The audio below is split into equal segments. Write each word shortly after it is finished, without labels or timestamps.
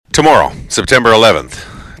Tomorrow, September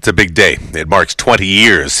 11th, it's a big day. It marks 20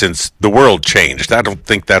 years since the world changed. I don't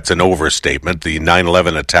think that's an overstatement. The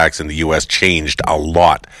 9/11 attacks in the U.S. changed a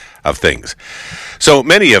lot of things. So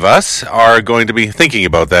many of us are going to be thinking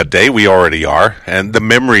about that day. We already are. And the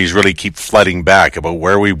memories really keep flooding back about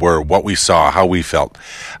where we were, what we saw, how we felt.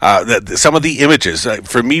 Some of the images,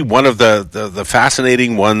 for me, one of the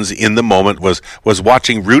fascinating ones in the moment was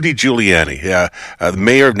watching Rudy Giuliani, the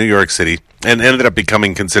mayor of New York City, and ended up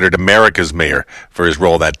becoming considered America's mayor for his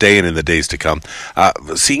role that day and in the days to come.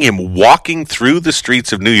 Seeing him walking through the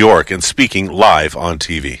streets of New York and speaking live on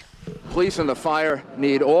TV. Police and the fire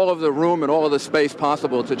need all of the room and all of the space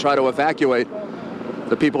possible to try to evacuate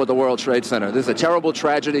the people at the World Trade Center. This is a terrible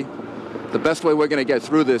tragedy. The best way we're going to get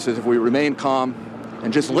through this is if we remain calm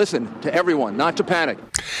and just listen to everyone, not to panic.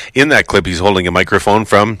 In that clip, he's holding a microphone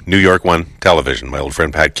from New York One Television. My old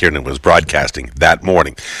friend Pat Kiernan was broadcasting that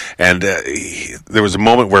morning. And there was a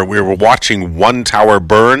moment where we were watching one tower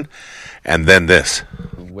burn, and then this.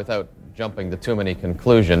 Without jumping to too many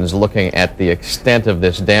conclusions, looking at the extent of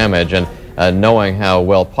this damage and knowing how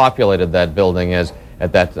well populated that building is,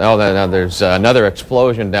 now there's another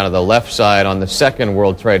explosion down to the left side on the second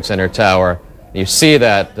World Trade Center tower. You see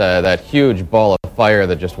that huge ball of fire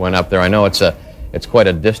that just went up there. I know it's quite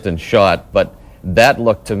a distant shot, but that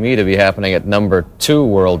looked to me to be happening at number 2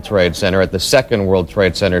 World Trade Center, at the second World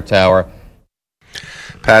Trade Center tower.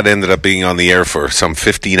 Pat ended up being on the air for some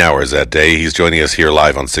 15 hours that day. He's joining us here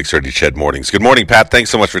live on 630 CHED Mornings. Good morning, Pat.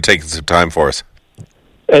 Thanks so much for taking some time for us.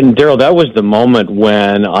 And Daryl, that was the moment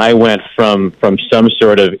when I went from some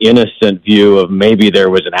sort of innocent view of maybe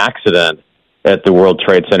there was an accident at the World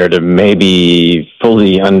Trade Center to maybe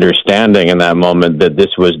fully understanding in that moment that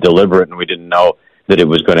this was deliberate and we didn't know that it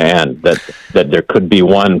was going to end, that there could be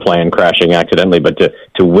one plane crashing accidentally, but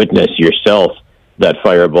to witness yourself that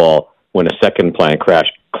fireball when a second plane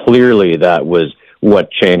crashed, clearly that was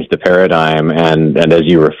what changed the paradigm and as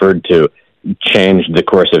you referred to, changed the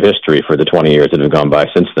course of history for the 20 years that have gone by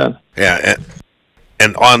since then. Yeah,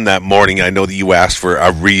 and on that morning, I know that you asked for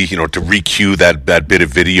to re-cue that bit of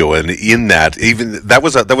video, and in that, even that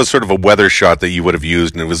was sort of a weather shot that you would have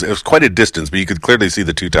used, and it was quite a distance, but you could clearly see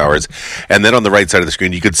the two towers, and then on the right side of the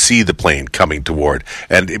screen, you could see the plane coming toward,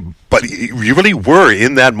 but you really were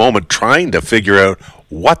in that moment trying to figure out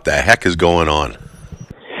what the heck is going on.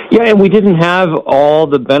 Yeah, and we didn't have all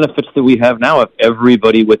the benefits that we have now of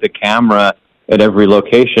everybody with a camera at every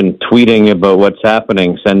location tweeting about what's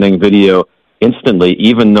happening, sending video instantly,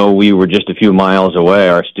 even though we were just a few miles away,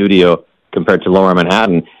 our studio, compared to Lower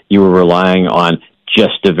Manhattan, you were relying on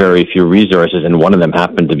just a very few resources, and one of them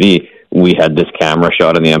happened to be, we had this camera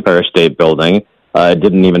shot in the Empire State Building. It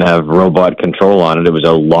didn't even have robot control on it. It was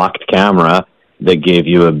a locked camera that gave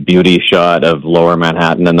you a beauty shot of Lower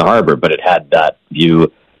Manhattan and the harbor, but it had that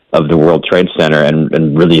view of the World Trade Center,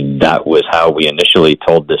 and really that was how we initially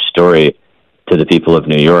told this story to the people of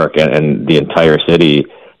New York, and the entire city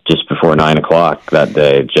just before 9 o'clock that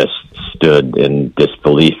day just stood in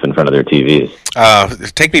disbelief in front of their TVs.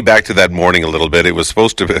 Take me back to that morning a little bit. There was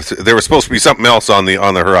supposed to be something else on the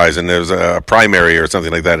horizon. There was a primary or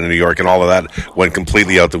something like that in New York, and all of that went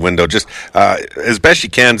completely out the window. Just as best you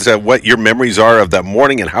can, what your memories are of that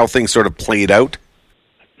morning and how things sort of played out.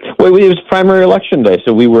 Well, it was primary election day,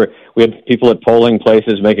 so we had people at polling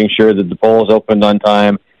places making sure that the polls opened on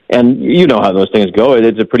time, and you know how those things go.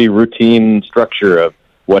 It's a pretty routine structure of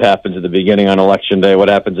what happens at the beginning on election day, what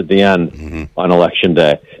happens at the end on election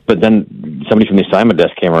day. But then somebody from the assignment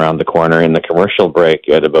desk came around the corner in the commercial break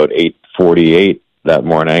at about 8:48 that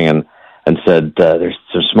morning and said, there's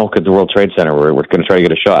some smoke at the World Trade Center. We're going to try to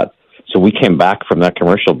get a shot. So we came back from that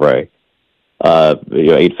commercial break,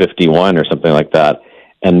 8:51 or something like that,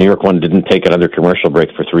 and New York One didn't take another commercial break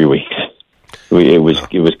for 3 weeks. It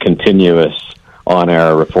was continuous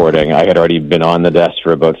on-air reporting. I had already been on the desk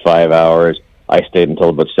for about 5 hours. I stayed until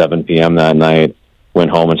about 7 p.m. that night, went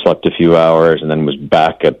home and slept a few hours, and then was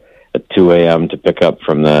back at 2 a.m. to pick up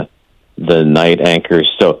from the night anchors.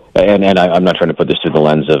 So, and I'm not trying to put this through the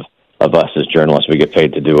lens of us as journalists. We get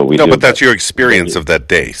paid to do what we do. No, but that's your experience of that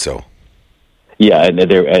day, so. Yeah, and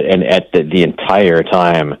at the entire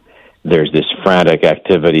time, there's this frantic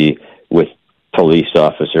activity with police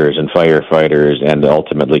officers and firefighters and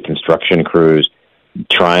ultimately construction crews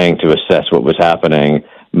trying to assess what was happening,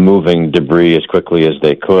 moving debris as quickly as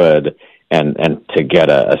they could, and to get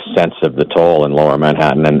a sense of the toll in Lower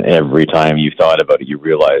Manhattan. And every time you thought about it, you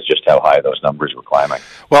realized just how high those numbers were climbing.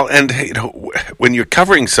 Well, and when you're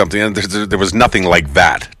covering something, and there was nothing like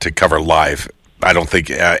that to cover live I don't think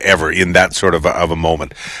ever in that sort of a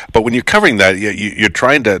moment. But when you're covering that, you're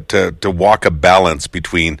trying to walk a balance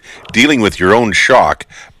between dealing with your own shock,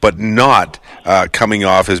 but not coming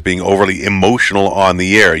off as being overly emotional on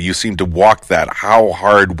the air. You seem to walk that. How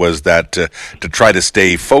hard was that to try to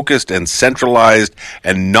stay focused and centralized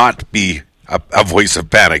and not be a voice of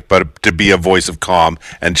panic, but to be a voice of calm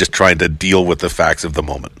and just trying to deal with the facts of the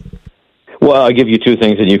moment? Well, I'll give you two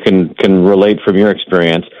things that you can relate from your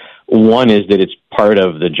experience. One is that it's part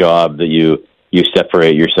of the job that you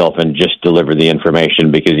separate yourself and just deliver the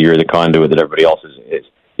information because you're the conduit that everybody else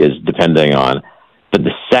is depending on. But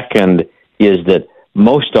the second is that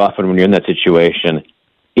most often when you're in that situation,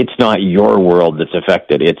 it's not your world that's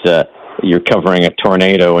affected. You're covering a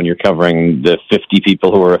tornado and you're covering the 50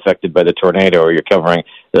 people who are affected by the tornado, or you're covering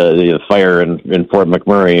the fire in Fort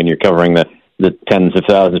McMurray and you're covering the tens of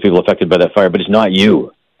thousands of people affected by that fire, but it's not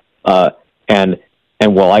you. And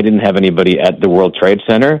while I didn't have anybody at the World Trade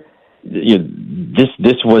Center,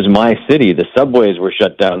 this was my city. The subways were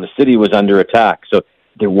shut down. The city was under attack. So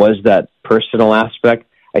there was that personal aspect.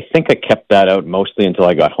 I think I kept that out mostly until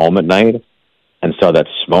I got home at night and saw that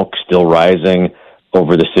smoke still rising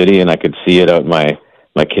over the city, and I could see it out my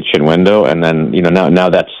kitchen window. And then, now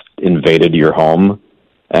that's invaded your home,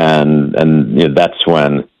 and that's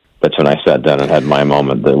when I sat down and had my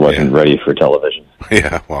moment that wasn't ready for television.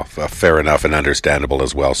 Yeah, well, fair enough and understandable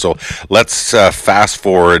as well. So let's fast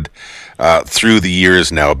forward through the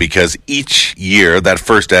years now, because each year, that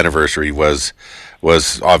first anniversary was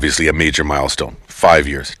obviously a major milestone. 5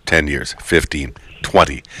 years, 10 years, 15,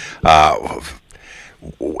 20.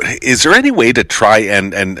 Is there any way to try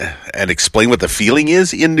and explain what the feeling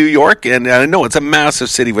is in New York? And I know it's a massive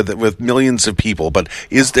city with millions of people, but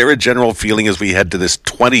is there a general feeling as we head to this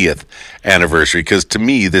 20th anniversary? Because to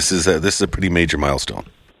me, this is a pretty major milestone.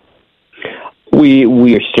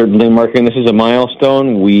 We are certainly marking this as a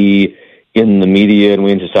milestone. We in the media and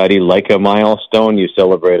we in society like a milestone. You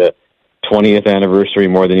celebrate a 20th anniversary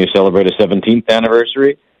more than you celebrate a 17th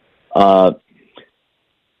anniversary.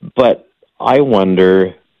 But I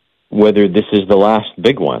wonder whether this is the last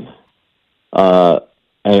big one.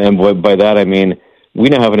 And by that I mean we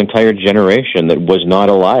now have an entire generation that was not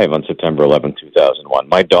alive on September 11, 2001.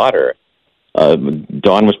 My daughter,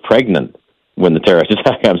 Dawn, was pregnant when the terrorist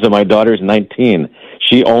attack happened, so my daughter's 19.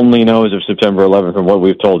 She only knows of September 11 from what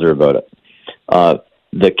we've told her about it.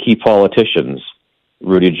 The key politicians,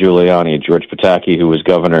 Rudy Giuliani, George Pataki, who was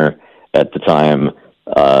governor at the time,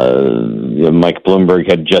 Mike Bloomberg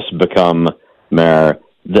had just become mayor.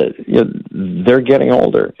 They're getting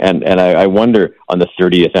older, and I wonder on the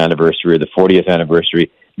 30th anniversary or the 40th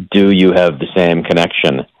anniversary, do you have the same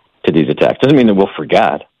connection to these attacks? Doesn't mean that we'll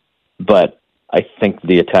forget, but I think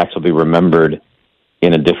the attacks will be remembered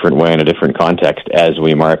in a different way, in a different context, as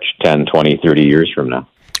we march 10, 20, 30 years from now.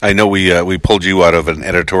 I know we pulled you out of an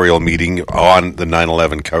editorial meeting on the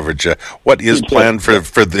 9/11 coverage. What is planned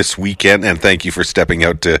for this weekend? And thank you for stepping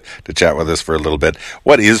out to chat with us for a little bit.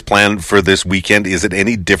 What is planned for this weekend? Is it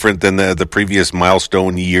any different than the previous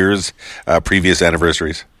milestone years, previous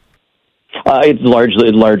anniversaries? It's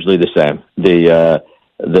largely the same.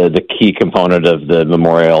 The key component of the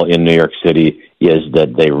memorial in New York City is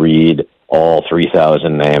that they read all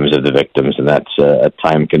 3,000 names of the victims, and that's a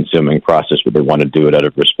time-consuming process, but they want to do it out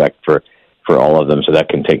of respect for all of them, so that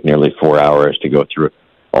can take nearly 4 hours to go through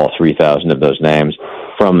all 3,000 of those names.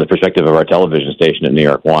 From the perspective of our television station at New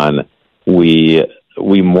York One, we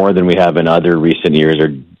more than we have in other recent years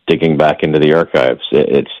are digging back into the archives.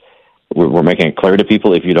 We're making it clear to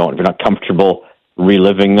people, if you're not comfortable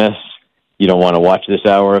reliving this, you don't want to watch this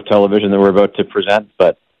hour of television that we're about to present,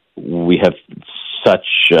 but we have such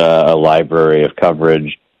a library of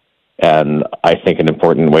coverage, and I think an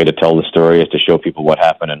important way to tell the story is to show people what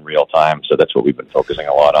happened in real time, so that's what we've been focusing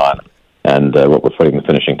a lot on, and what we're putting the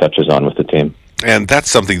finishing touches on with the team. And that's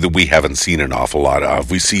something that we haven't seen an awful lot of.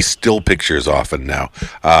 We see still pictures often now.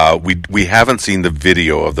 We haven't seen the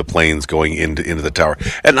video of the planes going into the tower.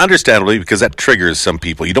 And understandably, because that triggers some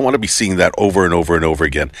people. You don't want to be seeing that over and over and over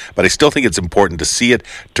again. But I still think it's important to see it,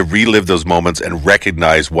 to relive those moments and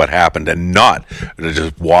recognize what happened and not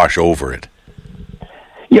just wash over it.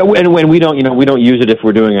 Yeah, and when we don't use it if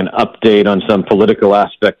we're doing an update on some political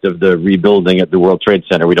aspect of the rebuilding at the World Trade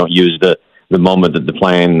Center. We don't use the moment that the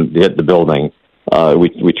plane hit the building.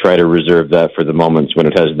 We try to reserve that for the moments when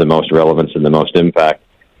it has the most relevance and the most impact.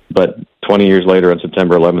 But 20 years later on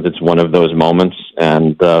September 11th, it's one of those moments.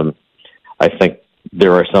 And I think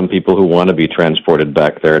there are some people who want to be transported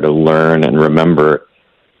back there to learn and remember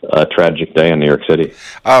a tragic day in New York City.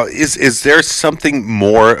 Is there something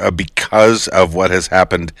more because of what has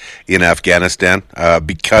happened in Afghanistan?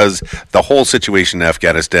 Because the whole situation in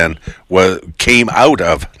Afghanistan came out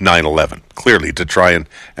of 9/11, clearly, to try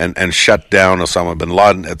and shut down Osama bin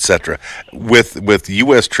Laden, etc. With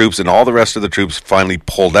U.S. troops and all the rest of the troops finally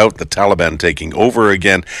pulled out, the Taliban taking over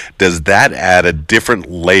again, does that add a different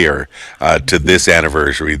layer to this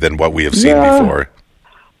anniversary than what we have seen before?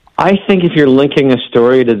 I think if you're linking a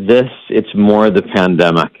story to this, it's more the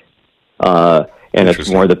pandemic, and it's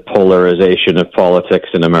more the polarization of politics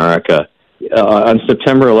in America. On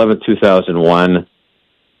September 11th, 2001,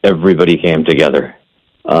 everybody came together.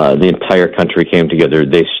 The entire country came together.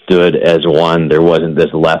 They stood as one. There wasn't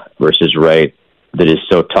this left versus right that is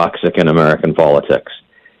so toxic in American politics.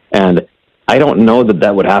 And I don't know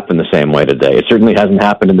that would happen the same way today. It certainly hasn't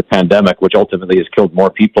happened in the pandemic, which ultimately has killed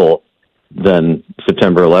more people than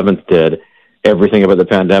September 11th did. Everything about the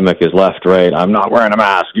pandemic is left, right. I'm not wearing a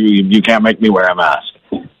mask. You can't make me wear a mask.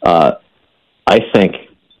 I think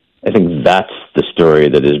that's the story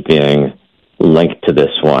that is being linked to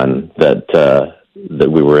this one, that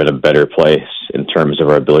we were in a better place in terms of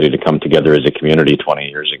our ability to come together as a community 20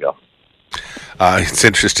 years ago. It's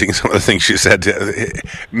interesting, some of the things you said.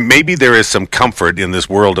 Maybe there is some comfort in this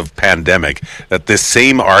world of pandemic that this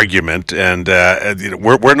same argument, and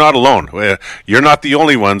we're not alone. You're not the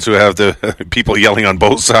only ones who have the people yelling on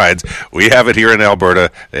both sides. We have it here in Alberta.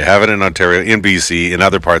 They have it in Ontario, in BC, in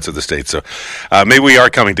other parts of the state. So maybe we are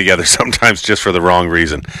coming together sometimes just for the wrong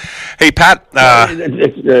reason. Hey, Pat.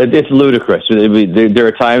 It's ludicrous. There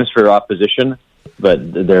are times for opposition, but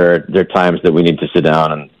there are times that we need to sit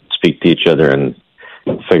down and speak to each other and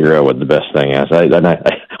figure out what the best thing is. I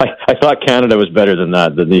thought Canada was better than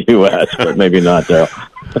the U.S., but maybe not, Daryl.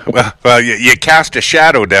 Well, you cast a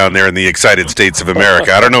shadow down there in the excited states of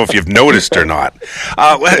America. I don't know if you've noticed or not.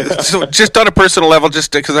 So just on a personal level,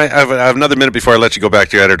 just because I have another minute before I let you go back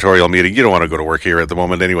to your editorial meeting. You don't want to go to work here at the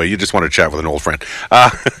moment anyway. You just want to chat with an old friend.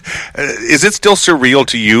 Is it still surreal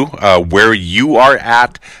to you where you are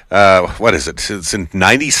at? What is it? It's in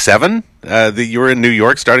 97 that you were in New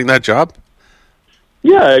York starting that job?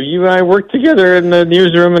 Yeah, you and I worked together in the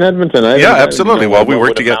newsroom in Edmonton. Absolutely. Well, we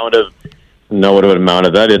worked together. Know what it would amount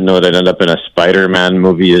to that. I didn't know that I'd end up in a Spider-Man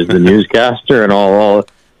movie as the newscaster and all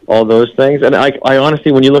those things. And I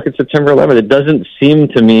honestly, when you look at September 11th, it doesn't seem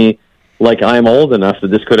to me like I'm old enough that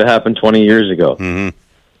this could have happened 20 years ago. Mm-hmm.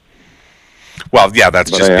 Well, yeah,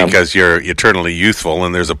 that's just because you're eternally youthful,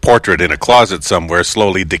 and there's a portrait in a closet somewhere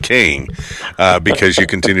slowly decaying because you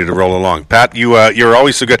continue to roll along. Pat, you're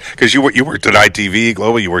always so good because you worked at ITV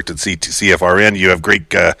Global, you worked at CFRN, you have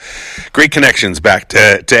great connections back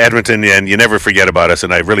to Edmonton, and you never forget about us,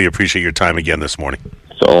 and I really appreciate your time again this morning.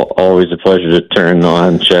 It's always a pleasure to turn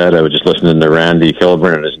on, Chad. I was just listening to Randy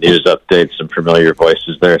Kilburn and his news updates, some familiar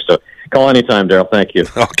voices there. So call anytime, Daryl. Thank you.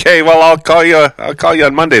 Okay, well, I'll call you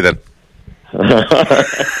on Monday then.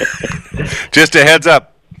 Just a heads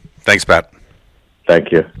up. Thanks, Pat.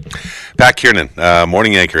 Thank you. Pat Kiernan,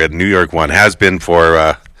 morning anchor at New York One, has been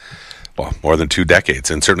for more than 2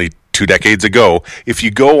 decades, and certainly 2 decades ago. If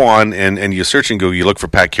you go on and you search and go, you look for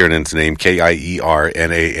Pat Kiernan's name, Kiernan,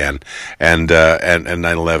 and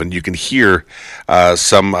 9/11, you can hear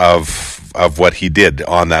some of what he did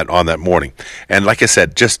on that morning. And like I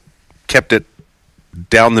said, just kept it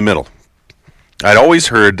down the middle. I'd always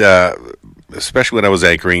heard, especially when I was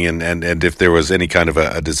anchoring, and if there was any kind of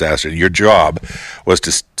a disaster, your job was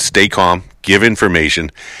to stay calm, give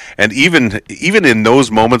information, and even in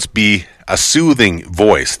those moments be a soothing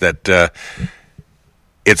voice that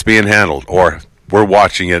it's being handled, or we're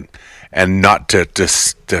watching it, and not to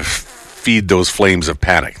feed those flames of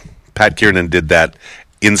panic. Pat Kiernan did that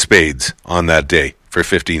in spades on that day for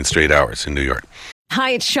 15 straight hours in New York.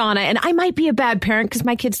 Hi, it's Shauna, and I might be a bad parent because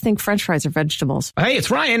my kids think French fries are vegetables. Hey, it's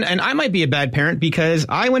Ryan, and I might be a bad parent because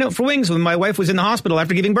I went out for wings when my wife was in the hospital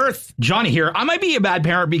after giving birth. Johnny here. I might be a bad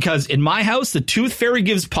parent because in my house, the tooth fairy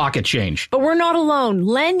gives pocket change. But we're not alone.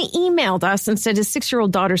 Len emailed us and said his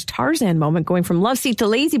 6-year-old daughter's Tarzan moment going from love seat to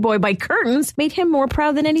lazy boy by curtains made him more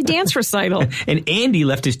proud than any dance recital. And Andy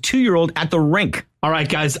left his 2-year-old at the rink. All right,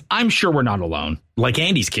 guys, I'm sure we're not alone. Like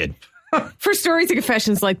Andy's kid. For stories and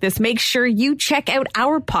confessions like this, make sure you check out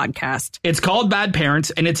our podcast. It's called Bad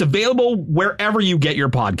Parents, and it's available wherever you get your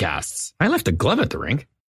podcasts. I left a glove at the rink.